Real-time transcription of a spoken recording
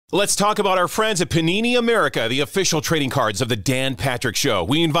Let's talk about our friends at Panini America, the official trading cards of the Dan Patrick Show.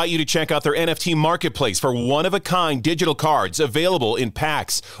 We invite you to check out their NFT marketplace for one-of-a-kind digital cards available in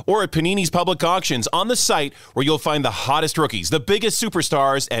packs or at Panini's public auctions on the site where you'll find the hottest rookies, the biggest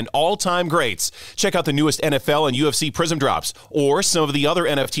superstars, and all-time greats. Check out the newest NFL and UFC Prism drops or some of the other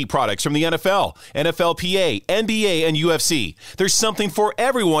NFT products from the NFL, NFLPA, NBA, and UFC. There's something for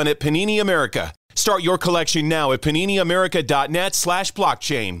everyone at Panini America. Start your collection now at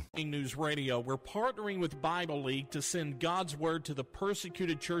paniniamerica.net/blockchain. News Radio, we're partnering with Bible League to send God's Word to the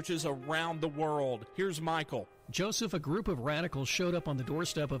persecuted churches around the world. Here's Michael. Joseph, a group of radicals showed up on the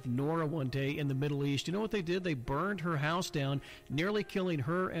doorstep of Nora one day in the Middle East. You know what they did? They burned her house down, nearly killing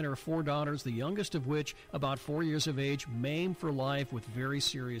her and her 4 daughters, the youngest of which, about 4 years of age, maimed for life with very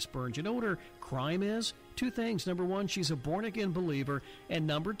serious burns. You know what her crime is? 2 things. Number 1, she's a born-again believer, and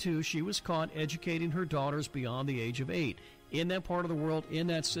number 2, she was caught educating her daughters beyond the age of 8. In that part of the world, in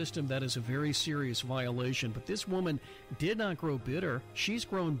that system, that is a very serious violation. But this woman did not grow bitter. She's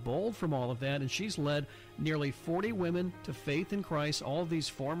grown bold from all of that, and she's led nearly 40 women to faith in Christ. All of these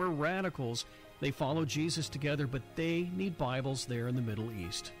former radicals, they follow Jesus together, but they need Bibles there in the Middle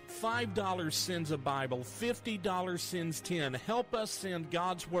East. $5 sends a Bible, $50 sends 10. Help us send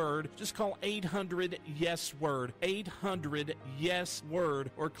God's Word. Just call 800-YES-WORD,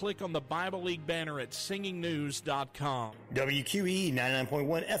 800-YES-WORD, or click on the Bible League banner at singingnews.com. WQEE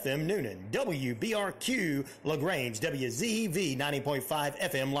 99.1 FM Noonan, WBRQ LaGrange, WZV 90.5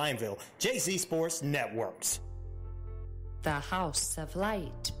 FM Lineville, JC Sports Networks. The House of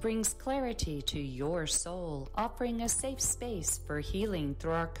Light brings clarity to your soul, offering a safe space for healing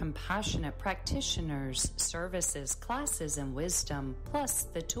through our compassionate practitioners, services, classes, and wisdom, plus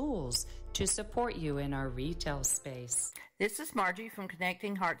the tools to support you in our retail space. This is Margie from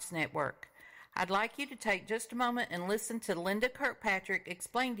Connecting Hearts Network. I'd like you to take just a moment and listen to Linda Kirkpatrick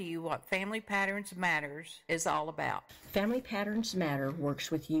explain to you what Family Patterns Matters is all about. Family Patterns Matter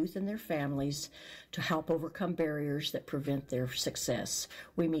works with youth and their families to help overcome barriers that prevent their success.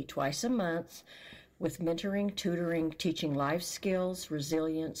 We meet twice a month with mentoring, tutoring, teaching life skills,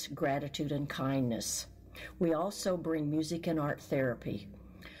 resilience, gratitude, and kindness. We also bring music and art therapy.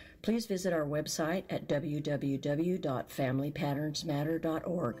 Please visit our website at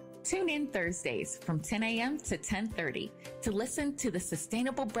www.familypatternsmatter.org. Tune in Thursdays from 10 a.m. to 10:30 to listen to the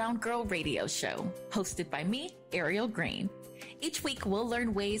Sustainable Brown Girl Radio Show, hosted by me, Ariel Green. Each week, we'll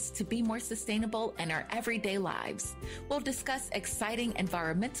learn ways to be more sustainable in our everyday lives. We'll discuss exciting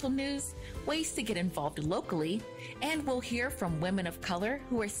environmental news, ways to get involved locally, and we'll hear from women of color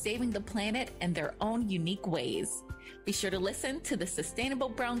who are saving the planet in their own unique ways. Be sure to listen to the Sustainable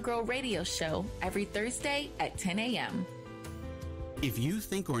Brown Girl Radio Show every Thursday at 10 a.m. If you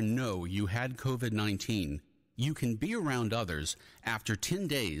think or know you had COVID-19, you can be around others after 10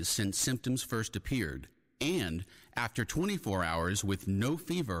 days since symptoms first appeared, and after 24 hours with no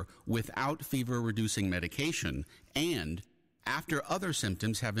fever without fever-reducing medication, and after other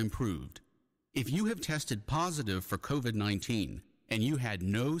symptoms have improved. If you have tested positive for COVID-19 and you had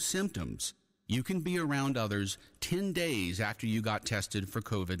no symptoms, you can be around others 10 days after you got tested for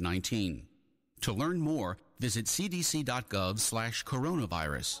COVID-19. To learn more, visit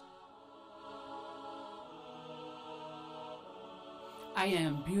cdc.gov/coronavirus. I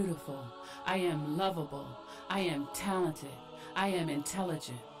am beautiful. I am lovable. I am talented. I am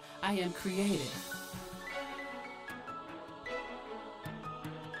intelligent. I am creative.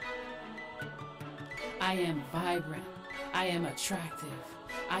 I am vibrant. I am attractive.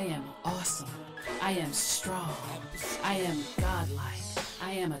 I am awesome. I am strong. I am godlike.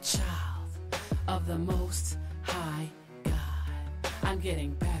 I am a child of the Most High God. I'm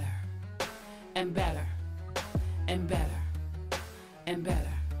getting better and better and better and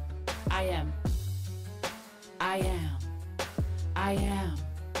better. I am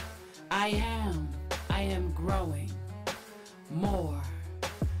growing more.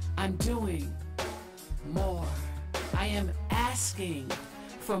 I'm doing more. I am asking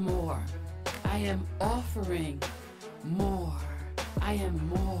for more. I am offering more. I am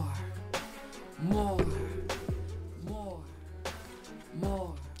more.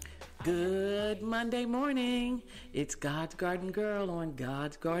 Good Monday morning. It's God's Garden Girl on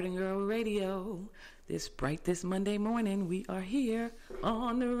God's Garden Girl Radio. This Monday morning, we are here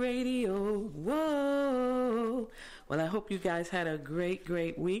on the radio. Whoa. Well, I hope you guys had a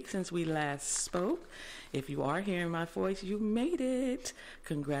great week since we last spoke. If you are hearing my voice, you made it.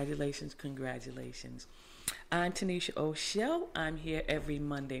 Congratulations. I'm Tinisha O'Shell. I'm here every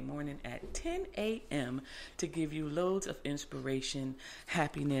Monday morning at 10 a.m. to give you loads of inspiration,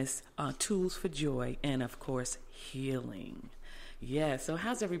 happiness, tools for joy, and of course, healing. Yeah, so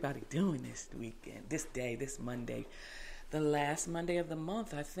how's everybody doing this weekend, this day, this Monday? The last Monday of the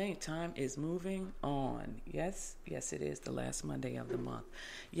month, I think. Time is moving on. Yes, it is the last Monday of the month.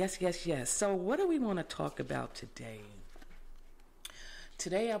 Yes. So what do we want to talk about today?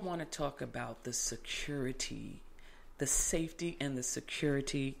 Today I want to talk about the security, the safety and the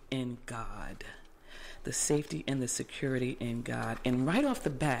security in God. The safety and the security in God. And right off the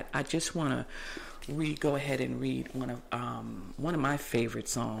bat, I just want to go ahead and read one of my favorite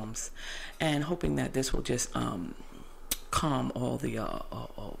Psalms, and hoping that this will just calm all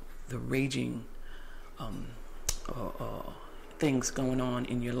the raging things going on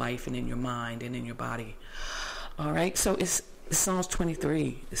in your life and in your mind and in your body. All right, so it's Psalms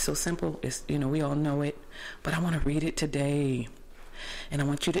 23. It's so simple. It's, we all know it, but I want to read it today, and I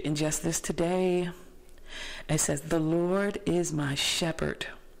want you to ingest this today. It says, "The Lord is my shepherd.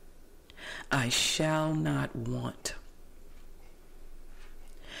 I shall not want.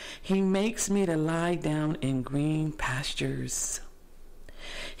 He makes me to lie down in green pastures.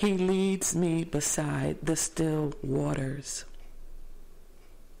 He leads me beside the still waters.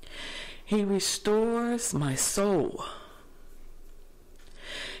 He restores my soul.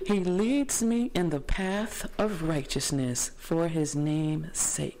 He leads me in the path of righteousness for his name's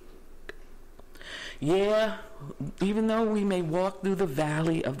sake. Yeah, even though we may walk through the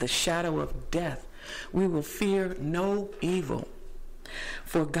valley of the shadow of death, we will fear no evil.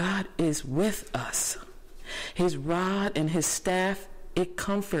 For God is with us. His rod and his staff, it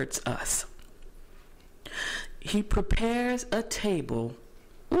comforts us. He prepares a table,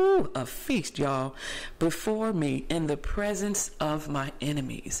 a feast, y'all, before me in the presence of my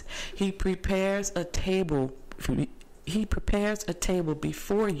enemies. He prepares a table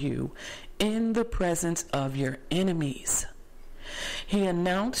before you in the presence of your enemies. He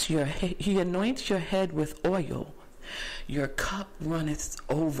anoints your head with oil. Your cup runneth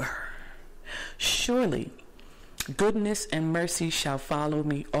over. Surely goodness and mercy shall follow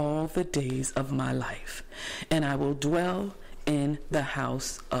me all the days of my life, and I will dwell in the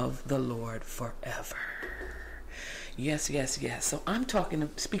house of the Lord forever. Yes. So I'm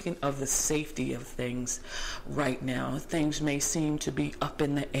speaking of the safety of things right now. Things may seem to be up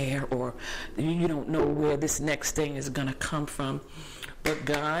in the air, or you don't know where this next thing is going to come from. But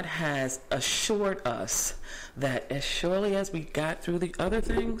God has assured us that as surely as we got through the other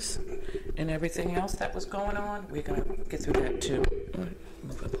things and everything else that was going on, we're going to get through that too.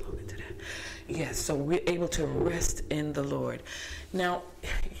 Move up a little bit to that. Yes, so we're able to rest in the Lord. Now,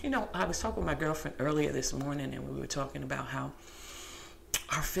 I was talking with my girlfriend earlier this morning, and we were talking about how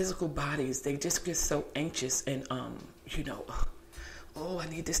our physical bodies, they just get so anxious and, I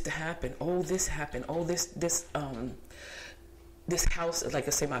need this to happen. Oh, this happened. Oh, this house, like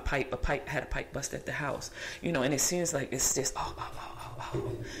I say, a pipe had a pipe bust at the house, and it seems like it's just,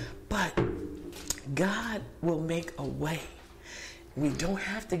 but God will make a way. We don't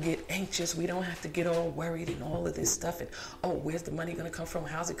have to get anxious. We don't have to get all worried and all of this stuff. And, where's the money going to come from?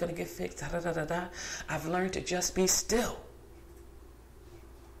 How's it going to get fixed? I've learned to just be still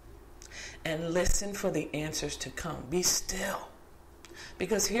and listen for the answers to come. Be still.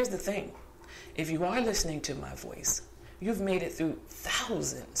 Because here's the thing. If you are listening to my voice, you've made it through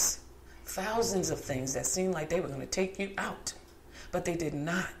thousands of things that seemed like they were going to take you out, but they did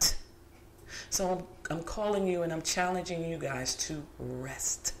not. So I'm calling you and I'm challenging you guys to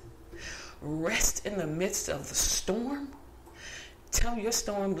rest. Rest in the midst of the storm. Tell your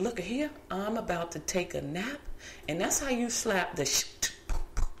storm, look here, I'm about to take a nap. And that's how you slap the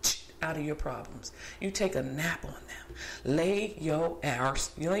out of your problems. You take a nap on them. Lay your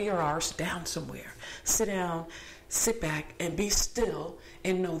arse down somewhere. Sit down. Sit back and be still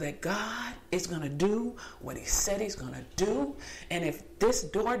and know that God is going to do what he said he's going to do. And if this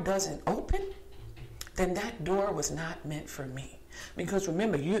door doesn't open, then that door was not meant for me. Because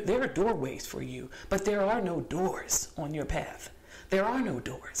remember, there are doorways for you, but there are no doors on your path. There are no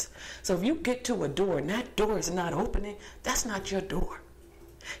doors. So if you get to a door and that door is not opening, that's not your door.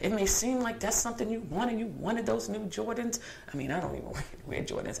 It may seem like that's something you wanted those new Jordans. I mean, I don't even wear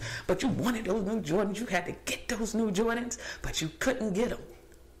Jordans, but you wanted those new Jordans. You had to get those new Jordans, but you couldn't get them.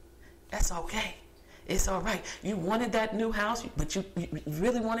 That's okay. It's all right. You wanted that new house, but you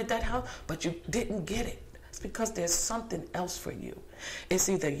really wanted that house, but you didn't get it. It's because there's something else for you. It's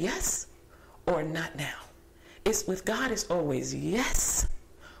either yes or not now. With God, it's always yes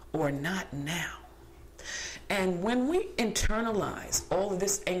or not now. And when we internalize all of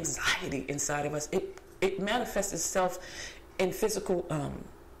this anxiety inside of us, it manifests itself in physical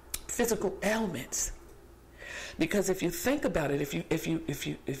ailments. Because if you think about it,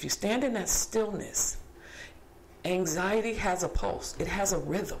 if you stand in that stillness, Anxiety has a pulse. It has a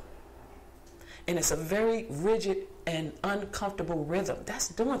rhythm. And it's a very rigid and uncomfortable rhythm. That's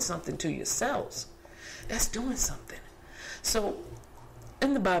doing something to your cells. That's doing something. So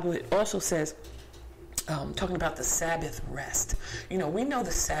in the Bible, it also says, talking about the Sabbath rest. We know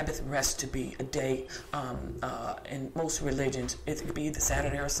the Sabbath rest to be a day, in most religions, it could be either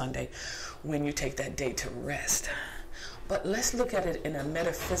Saturday or Sunday, when you take that day to rest. But let's look at it in a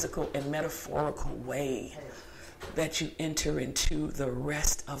metaphysical and metaphorical way, that you enter into the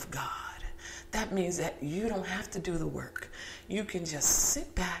rest of God. That means that you don't have to do the work. You can just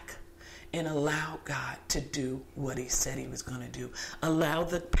sit back and allow God to do what he said he was going to do. Allow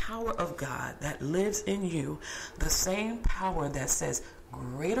the power of God that lives in you, the same power that says,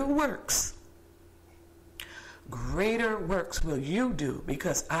 greater works will you do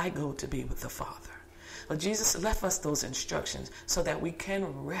because I go to be with the Father. Well, Jesus left us those instructions so that we can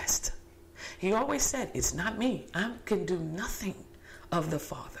rest. He always said, it's not me. I can do nothing of the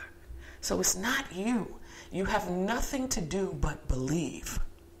Father. So it's not you. You have nothing to do but believe.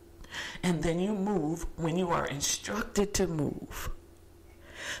 And then you move when you are instructed to move.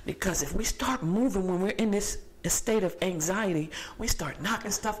 Because if we start moving when we're in this state of anxiety, we start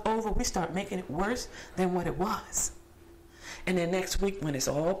knocking stuff over. We start making it worse than what it was. And then next week, when it's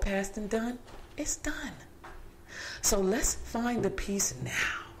all past and done, it's done. So let's find the peace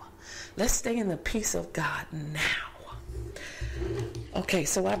now. Let's stay in the peace of God now. Okay,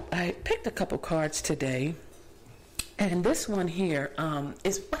 so I picked a couple cards today. And this one here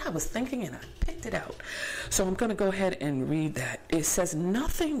is what I was thinking, and I picked it out. So I'm going to go ahead and read that. It says,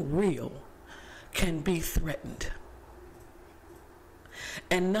 nothing real can be threatened,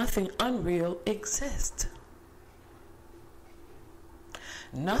 and nothing unreal exists.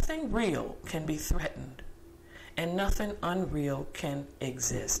 Nothing real can be threatened, and nothing unreal can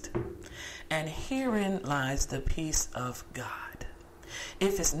exist. And herein lies the peace of God.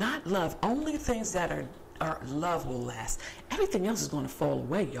 If it's not love, only things that are our love will last. Everything else is going to fall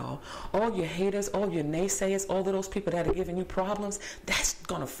away, y'all. All your haters, all your naysayers, all of those people that are giving you problems, that's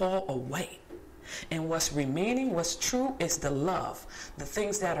going to fall away. And what's remaining, what's true, is the love. The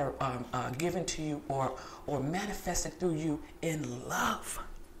things that are given to you or manifested through you in love.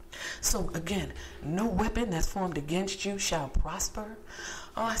 So again, no weapon that's formed against you shall prosper.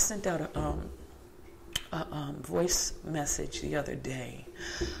 Oh, I sent out a voice message the other day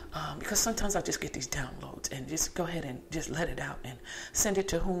because sometimes I just get these downloads and just go ahead and just let it out and send it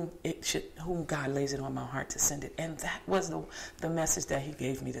to whom God lays it on my heart to send it. And that was the message that he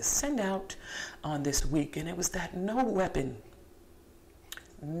gave me to send out on this week. And it was that no weapon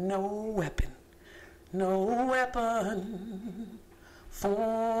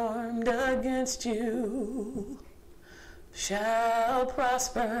formed against you shall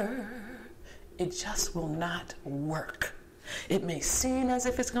prosper. It just will not work. It may seem as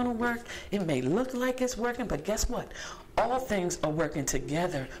if it's going to work. It may look like it's working, but guess what? All things are working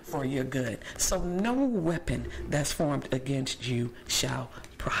together for your good. So no weapon that's formed against you shall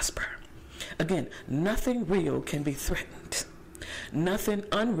prosper. Again, nothing real can be threatened. Nothing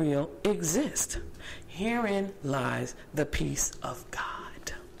unreal exists. Herein lies the peace of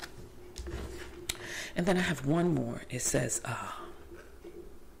God. And then I have one more. It says,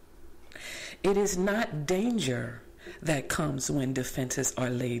 it is not danger that comes when defenses are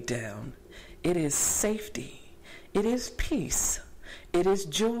laid down. It is safety. It is peace. It is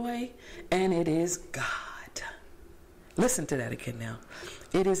joy. And it is God. Listen to that again now.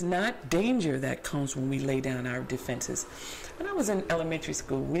 It is not danger that comes when we lay down our defenses. When I was in elementary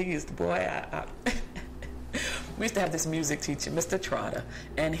school, we used to, we used to have this music teacher, Mr. Trotter,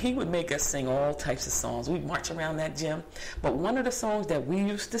 and he would make us sing all types of songs. We'd march around that gym. But one of the songs that we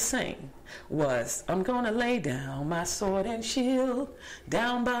used to sing was, I'm going to lay down my sword and shield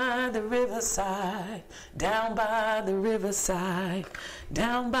down by the riverside, down by the riverside,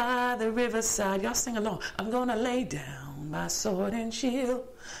 down by the riverside. Y'all sing along. I'm going to lay down my sword and shield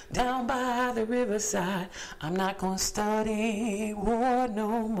down by the riverside. I'm not going to study war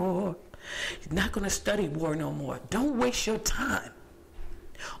no more. You're not going to study war no more. Don't waste your time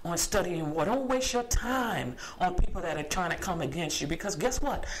on studying war. Don't waste your time on people that are trying to come against you, because guess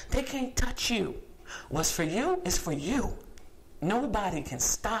what? They can't touch you. What's for you is for you. Nobody can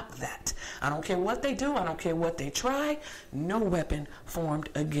stop that. I don't care what they do. I don't care what they try. No weapon formed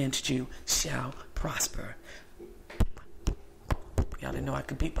against you shall prosper. Y'all didn't know I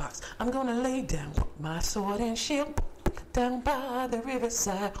could beatbox. I'm going to lay down my sword and shield down by the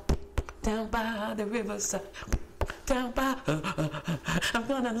riverside. Down by the riverside. down by, I'm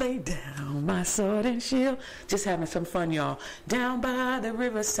gonna lay down my sword and shield. Just having some fun, y'all. Down by the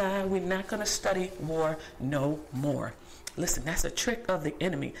riverside, we're not gonna study war no more. Listen, that's a trick of the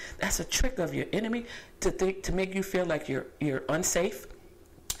enemy. That's a trick of your enemy to make you feel like you're unsafe,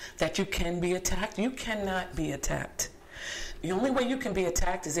 that you can be attacked. You cannot be attacked. The only way you can be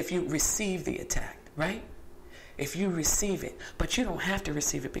attacked is if you receive the attack, right? If you receive it. But you don't have to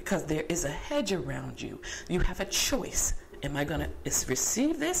receive it because there is a hedge around you. You have a choice. Am I going to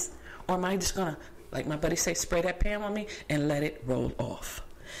receive this, or am I just going to, like my buddy say, spray that Pam on me and let it roll off?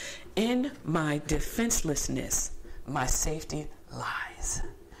 In my defenselessness, my safety lies.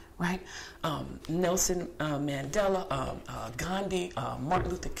 Right? Nelson Mandela, Gandhi, Martin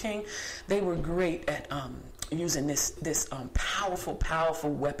Luther King, they were great at using this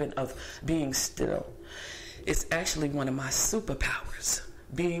powerful weapon of being still. It's actually one of my superpowers.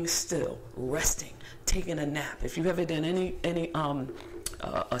 Being still, resting, taking a nap. If you've ever done any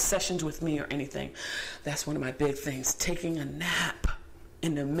sessions with me or anything, that's one of my big things. Taking a nap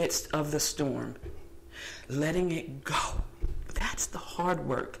in the midst of the storm, letting it go. That's the hard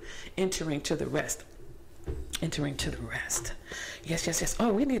work. Entering to the rest. Entering to the rest. Yes.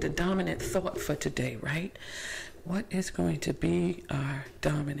 Oh, we need a dominant thought for today, right? What is going to be our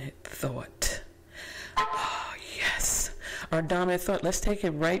dominant thought? Oh, yes. Our dominant thought. Let's take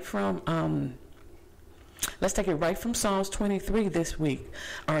it right from Psalms 23 this week.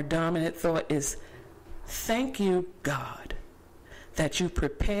 Our dominant thought is, thank you, God, that you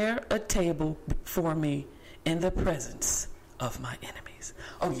prepare a table for me in the presence of my enemies.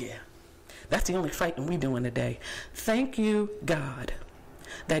 Oh yeah, that's the only fighting we doing today. Thank you, God,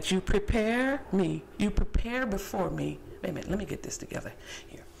 that you prepare before me. Wait a minute, let me get this together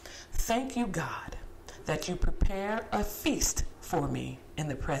here. Thank you, God, that you prepare a feast for me in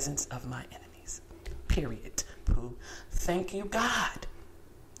the presence of my enemies. Period. Pooh. Thank you, God,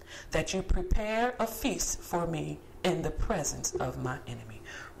 that you prepare a feast for me in the presence of my enemy.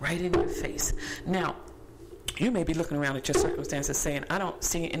 Right in your face. Now, you may be looking around at your circumstances saying, I don't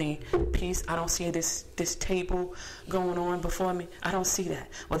see any peace. I don't see this table going on before me. I don't see that.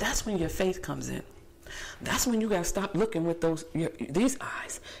 Well, that's when your faith comes in. That's when you got to stop looking with these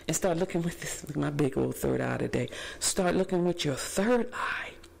eyes and start looking with this, my big old third eye today. Start looking with your third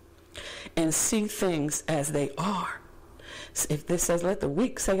eye and see things as they are. If this says, let the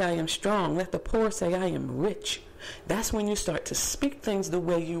weak say I am strong, let the poor say I am rich. That's when you start to speak things the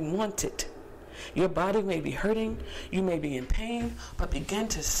way you want it. Your body may be hurting, you may be in pain, but begin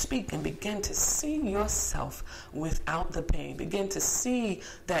to speak and begin to see yourself without the pain. Begin to see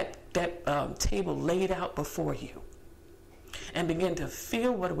that table laid out before you. And begin to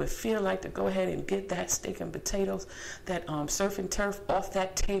feel what it would feel like to go ahead and get that steak and potatoes, that surf and turf off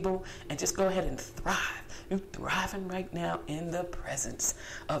that table, and just go ahead and thrive. You're thriving right now in the presence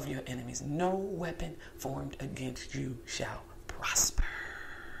of your enemies. No weapon formed against you shall prosper.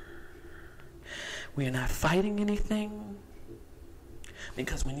 We are not fighting anything,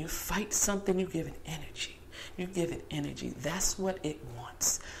 because when you fight something, you give it energy. You give it energy. That's what it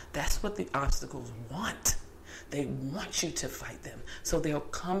wants. That's what the obstacles want. They want you to fight them, so they'll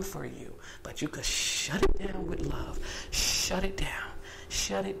come for you. But you could shut it down with love. Shut it down.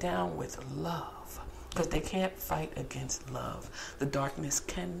 Shut it down with love. Because they can't fight against love. The darkness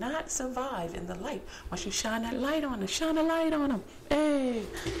cannot survive in the light. Once you shine that light on them, shine a light on them. Hey,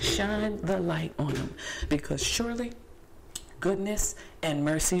 shine the light on them. Because surely goodness and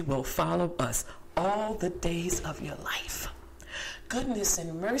mercy will follow us all the days of your life. Goodness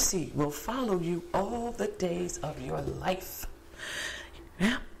and mercy will follow you all the days of your life.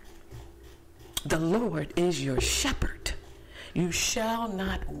 Yeah. The Lord is your shepherd. You shall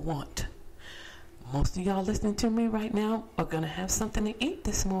not want. Most of y'all listening to me right now are going to have something to eat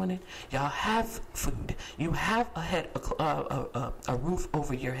this morning. Y'all have food. You have a roof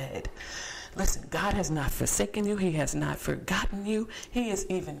over your head. Listen, God has not forsaken you. He has not forgotten you. He is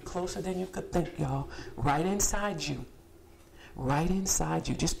even closer than you could think, y'all. Right inside you. Right inside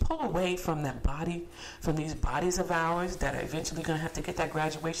you. Just pull away from that body, from these bodies of ours that are eventually going to have to get that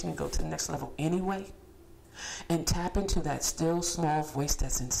graduation and go to the next level anyway. And tap into that still small voice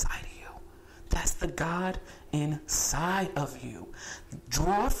that's inside of you. That's the God inside of you.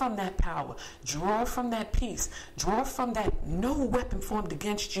 Draw from that power. Draw from that peace. Draw from that no weapon formed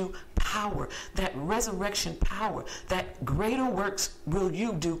against you power. That resurrection power. That greater works will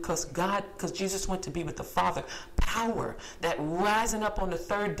you do because Jesus went to be with the Father. Power. That rising up on the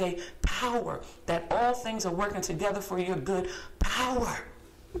third day. Power. That all things are working together for your good. Power.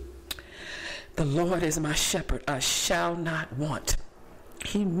 The Lord is my shepherd. I shall not want.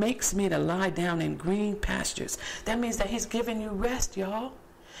 He makes me to lie down in green pastures. That means that he's giving you rest, y'all.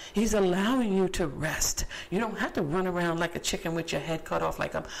 He's allowing you to rest. You don't have to run around like a chicken with your head cut off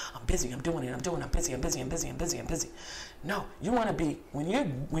like I'm busy, I'm busy. No, you want to be, when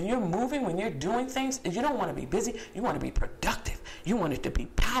you're moving, when you're doing things, you don't want to be busy. You want to be productive. You want it to be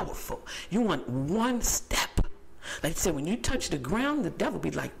powerful. You want one step. Like I said, when you touch the ground, the devil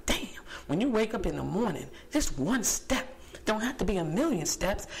be like, damn. When you wake up in the morning, just one step. Don't have to be a million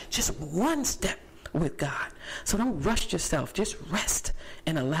steps, just one step with God. So don't rush yourself. Just rest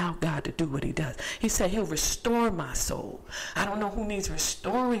and allow God to do what he does. He said he'll restore my soul. I don't know who needs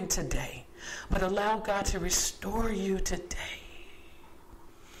restoring today, but allow God to restore you today.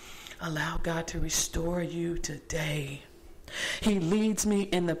 Allow God to restore you today. He leads me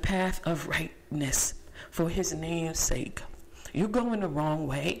in the path of rightness for his name's sake. You're going the wrong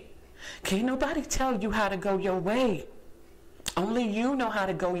way. Can't nobody tell you how to go your way. Only you know how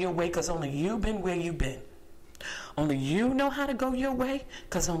to go your way because only you've been where you've been. Only you know how to go your way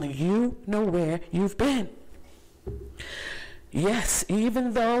because only you know where you've been. Yes,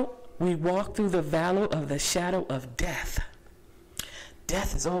 even though we walk through the valley of the shadow of death,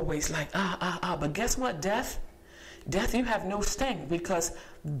 death is always like, but guess what, death? Death, you have no sting because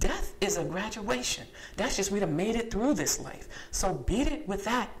death is a graduation. That's just, we done made it through this life. So beat it with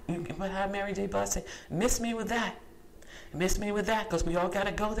that. What how Mary J. Blige say, miss me with that. Miss me with that, because we all got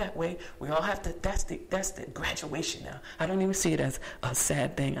to go that way. We all have to, that's the graduation now. I don't even see it as a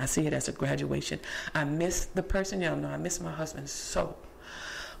sad thing. I see it as a graduation. I miss the person, y'all know, I miss my husband so.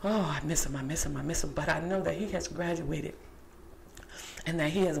 Oh, I miss him. But I know that he has graduated and that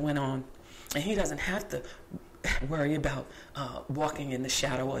he has went on and he doesn't have to worry about walking in the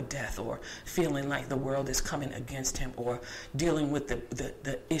shadow of death or feeling like the world is coming against him or dealing with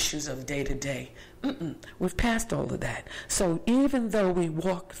the issues of day to day. We've passed all of that. So even though we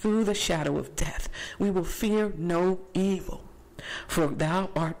walk through the shadow of death, we will fear no evil. For thou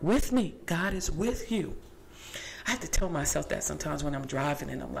art with me. God is with you. I have to tell myself that sometimes when I'm driving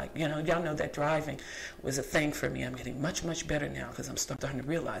and I'm like, y'all know that driving was a thing for me. I'm getting much, much better now because I'm starting to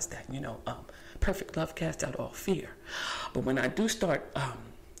realize that, perfect love casts out all fear. But when I do start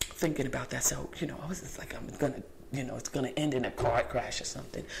thinking about that, so, I was just like, I'm going to, it's going to end in a car crash or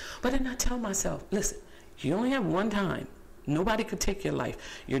something. But then I tell myself, listen, you only have one time. Nobody could take your life.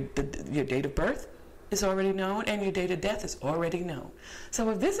 Your date of birth is already known and your date of death is already known. So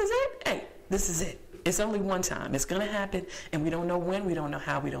if this is it, hey, this is it. It's only one time. It's going to happen, and we don't know when, we don't know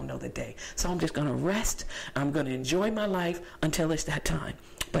how, we don't know the day. So I'm just going to rest. I'm going to enjoy my life until it's that time.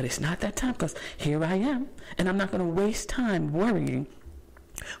 But it's not that time because here I am, and I'm not going to waste time worrying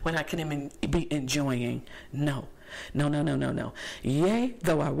when I can be enjoying. No. Yea,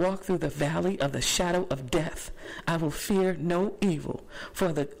 though I walk through the valley of the shadow of death, I will fear no evil,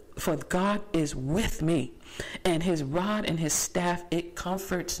 for God is with me, and his rod and his staff, it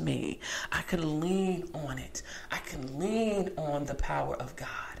comforts me. I can lean on it. I can lean on the power of God.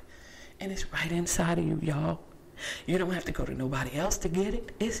 And it's right inside of you, y'all. You don't have to go to nobody else to get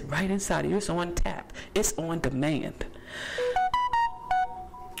it. It's right inside of you. It's on tap. It's on demand.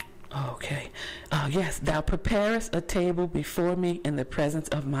 Okay. Yes, thou preparest a table before me in the presence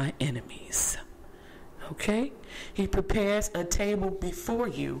of my enemies. Okay? He prepares a table before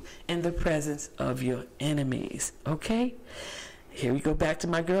you in the presence of your enemies. Okay? Here we go back to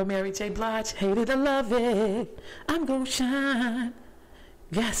my girl Mary J. Blige. Hate it or love it, I'm gonna shine.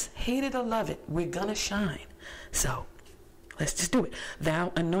 Yes, hate it or love it, we're gonna shine. So, let's just do it.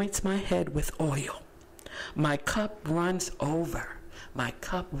 Thou anoints my head with oil. My cup runs over. My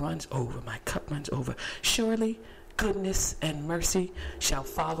cup runs over. My cup runs over. Surely goodness and mercy shall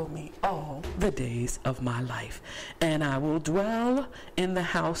follow me all the days of my life, and I will dwell in the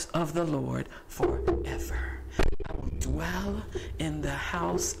house of the Lord forever. I will dwell in the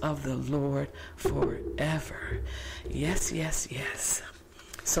house of the Lord forever. Yes, yes, yes.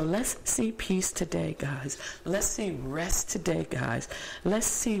 So let's see peace today, guys. Let's see rest today, guys. Let's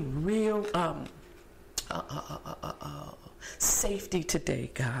see real safety today,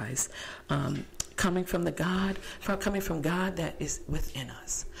 guys. Coming from God that is within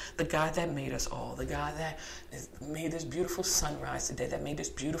us, the God that made us all, the God that made this beautiful sunrise today, that made this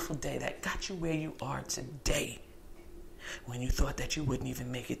beautiful day, that got you where you are today, when you thought that you wouldn't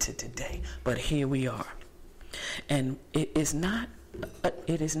even make it to today, but here we are. And it is not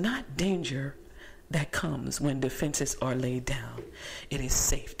danger that comes when defenses are laid down. It is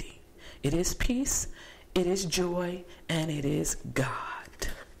safety. It is peace. It is joy, and it is God.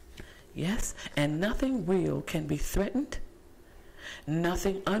 Yes, and nothing real can be threatened.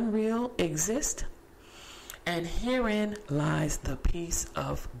 Nothing unreal exists. and herein lies the peace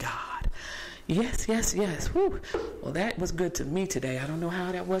of God. Yes, yes, yes. Whew. Well, that was good to me today. I don't know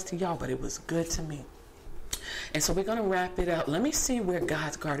how that was to y'all, but it was good to me. And so we're going to wrap it up. Let me see where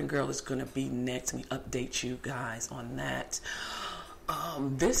God's Garden Girl is going to be next. Let me update you guys on that.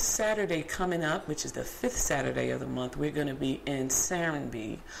 This Saturday coming up, which is the 5th Saturday of the month, we're going to be in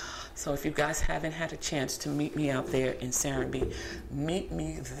Serenbe. So if you guys haven't had a chance to meet me out there in Serenbe, meet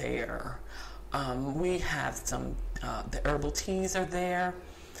me there. We have some, the herbal teas are there.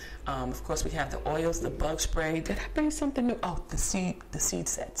 Of course, we have the oils, the bug spray. Did I bring something new? Oh, the seed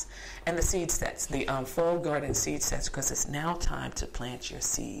sets. And the seed sets, the fall garden seed sets, because it's now time to plant your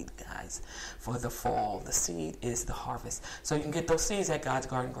seed, guys, for the fall. The seed is the harvest. So you can get those seeds at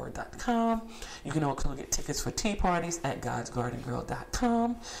godsgardengirl.com. You can also get tickets for tea parties at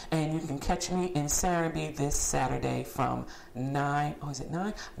godsgardengirl.com. And you can catch me in Serenbe this Saturday from 9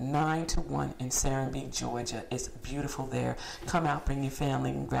 to 1 in Serenbe, Georgia. It's beautiful there. Come out, bring your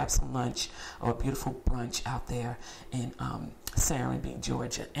family, and grab some lunch or a beautiful brunch out there in Serenbe,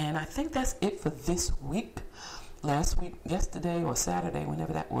 Georgia. And I think that's it for this week. Last week, yesterday or Saturday,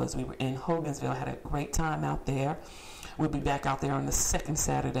 whenever that was, we were in Hogansville. Had a great time out there. We'll be back out there on the 2nd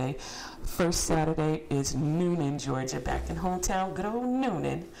Saturday. First Saturday is Noonan, Georgia, back in hometown, good old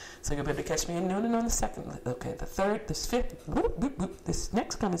Noonan. So you'll be able to catch me in Noonan on the 2nd. Okay, the 3rd, the 5th, this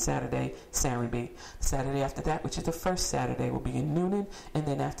next coming Saturday, Serenbe. Saturday after that, which is the 1st Saturday, we'll be in Noonan. And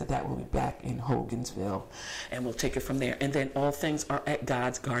then after that, we'll be back in Hogansville. And we'll take it from there. And then all things are at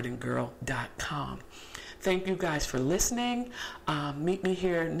godsgardengirl.com. Thank you guys for listening. Meet me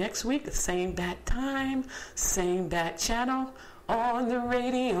here next week, same bat time, same bat channel, on the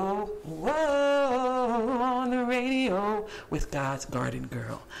radio. Whoa, on the radio with God's Garden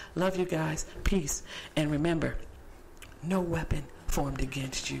Girl. Love you guys. Peace. And remember, no weapon formed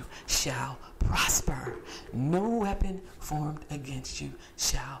against you shall prosper. No weapon formed against you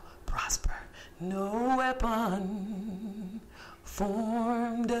shall prosper. No weapon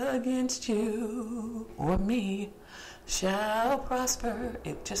formed against you or me shall prosper.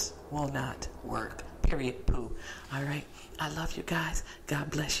 It just will not work. Period. Pooh. All right. I love you guys.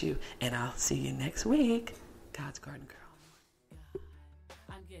 God bless you. And I'll see you next week. God's Garden Girl.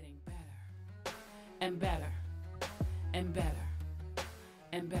 I'm getting better and better and better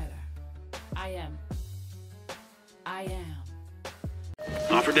and better. I am.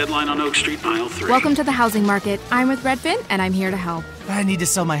 Offer deadline on Oak Street, aisle 3. Welcome to the housing market. I'm with Redfin, and I'm here to help. I need to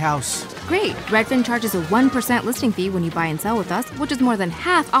sell my house. Great. Redfin charges a 1% listing fee when you buy and sell with us, which is more than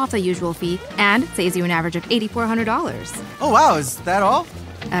half off the usual fee, and saves you an average of $8,400. Oh, wow. Is that all?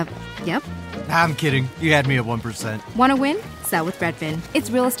 Yep. I'm kidding. You had me at 1%. Want to win? Sell with Redfin.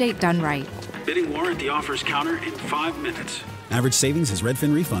 It's real estate done right. Bidding war at the offers counter in 5 minutes. Average savings is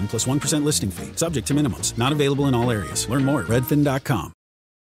Redfin refund plus 1% listing fee. Subject to minimums. Not available in all areas. Learn more at redfin.com.